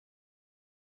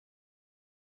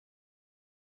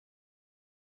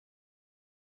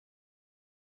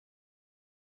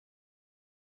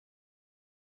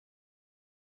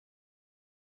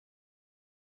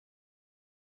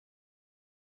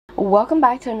Welcome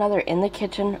back to another In the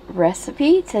Kitchen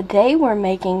recipe. Today we're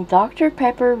making Dr.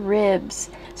 Pepper ribs.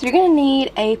 So you're going to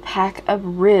need a pack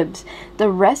of ribs. The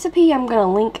recipe I'm going to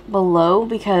link below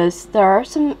because there are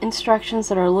some instructions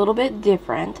that are a little bit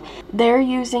different. They're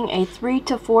using a 3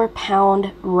 to 4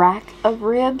 pound rack of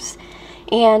ribs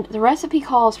and the recipe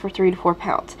calls for 3 to 4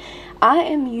 pounds. I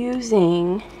am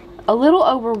using a little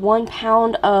over 1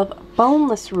 pound of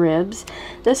boneless ribs.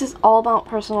 This is all about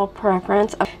personal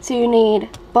preference. So you need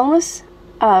boneless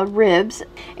ribs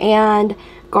and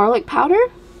garlic powder,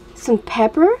 some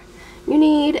pepper. You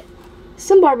need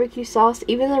some barbecue sauce.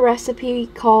 Even the recipe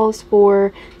calls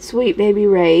for Sweet Baby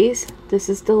Ray's. This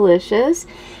is delicious.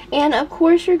 And of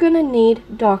course you're going to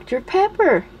need Dr.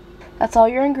 Pepper. That's all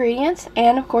your ingredients.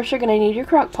 And of course you're going to need your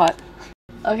crock pot.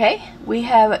 Okay, we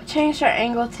have changed our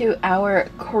angle to our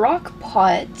crock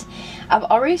pot. I've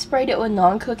already sprayed it with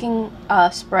non-cooking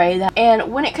spray.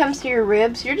 And when it comes to your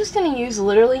ribs, you're just going to use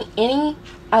literally any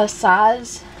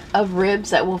size of ribs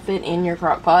that will fit in your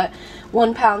crock pot.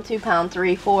 1 pound, 2 pound,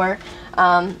 3, 4.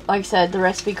 Like I said, the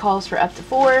recipe calls for up to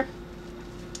 4.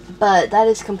 But that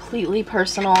is completely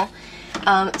personal.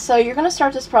 So you're going to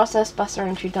start this process by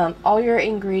starting to dump all your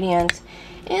ingredients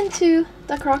into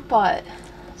the crock pot.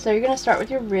 So you're going to start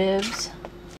with your ribs.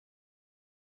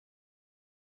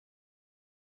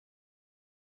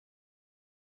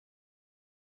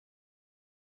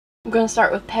 I'm going to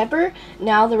start with pepper.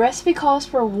 Now the recipe calls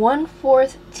for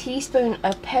 1/4 teaspoon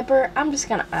of pepper. I'm just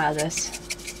going to add this.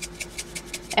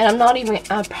 And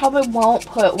I probably won't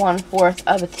put 1/4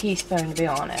 of a teaspoon, to be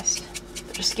honest.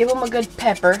 But just give them a good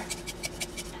pepper.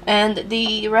 And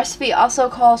the recipe also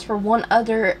calls for one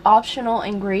other optional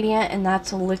ingredient, and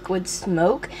that's a liquid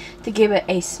smoke to give it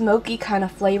a smoky kind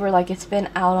of flavor like it's been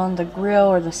out on the grill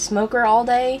or the smoker all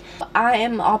day. I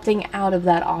am opting out of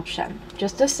that option.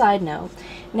 Just a side note.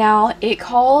 Now it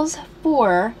calls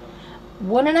for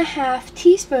 1.5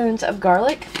 teaspoons of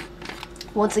garlic.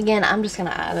 Once again, I'm just going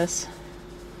to add this.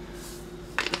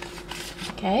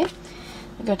 Okay,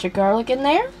 you got your garlic in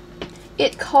there.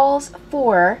 It calls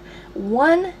for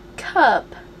 1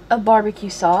 cup of barbecue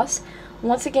sauce.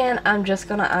 Once again, I'm just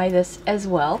going to eye this as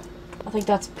well. I think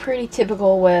that's pretty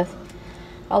typical with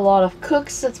a lot of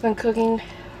cooks that's been cooking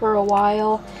for a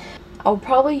while. I'll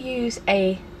probably use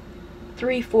a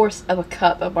 3/4 of a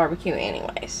cup of barbecue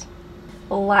anyways.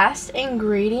 Last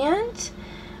ingredient,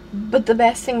 but the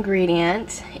best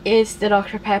ingredient, is the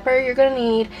Dr. Pepper. You're going to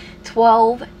need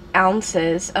 12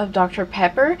 ounces of Dr.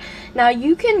 Pepper. Now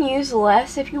you can use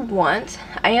less if you want.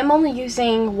 I am only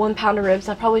using 1 pound of ribs.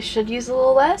 I probably should use a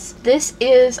little less. This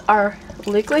is our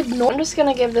liquid. I'm just going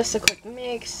to give this a quick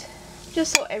mix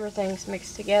just so everything's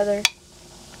mixed together.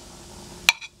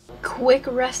 Quick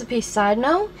recipe side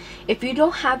note, if you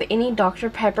don't have any Dr.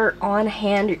 Pepper on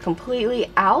hand, you're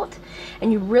completely out,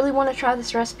 and you really want to try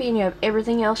this recipe and you have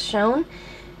everything else shown,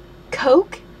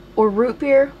 Coke or root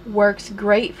beer works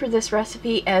great for this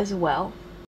recipe as well.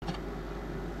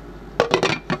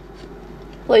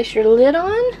 Place your lid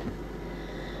on.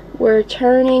 We're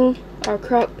turning our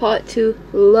crock pot to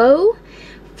low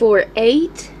for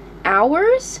 8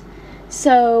 hours.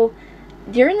 So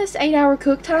during this 8-hour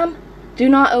cook time, do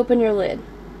not open your lid.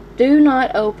 Do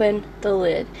not open the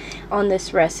lid on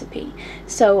this recipe.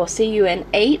 So we'll see you in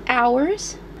 8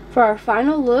 hours for our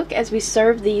final look as we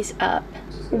serve these up.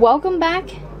 Welcome back.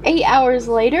 8 hours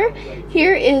later.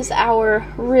 Here is our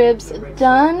ribs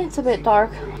done. It's a bit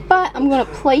dark, but I'm going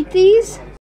to plate these.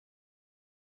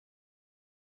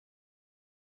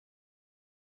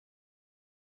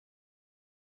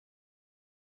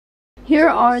 Here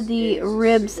are the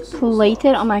ribs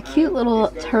plated on my cute little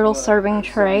turtle serving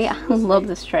tray. I love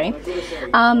this tray.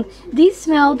 These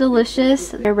smell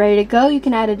delicious. They're ready to go. You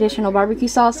can add additional barbecue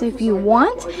sauce if you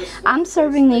want. I'm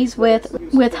serving these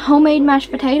with homemade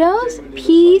mashed potatoes,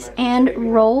 peas, and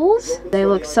rolls. They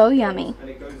look so yummy.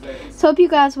 So hope you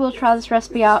guys will try this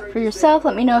recipe out for yourself.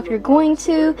 Let me know if you're going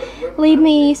to. Leave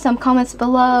me some comments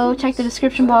below. Check the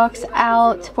description box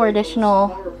out for additional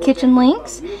kitchen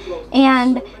links.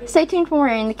 And stay tuned for more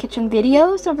In the Kitchen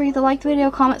videos. Don't forget to like the video,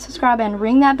 comment, subscribe, and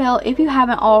ring that bell if you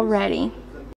haven't already.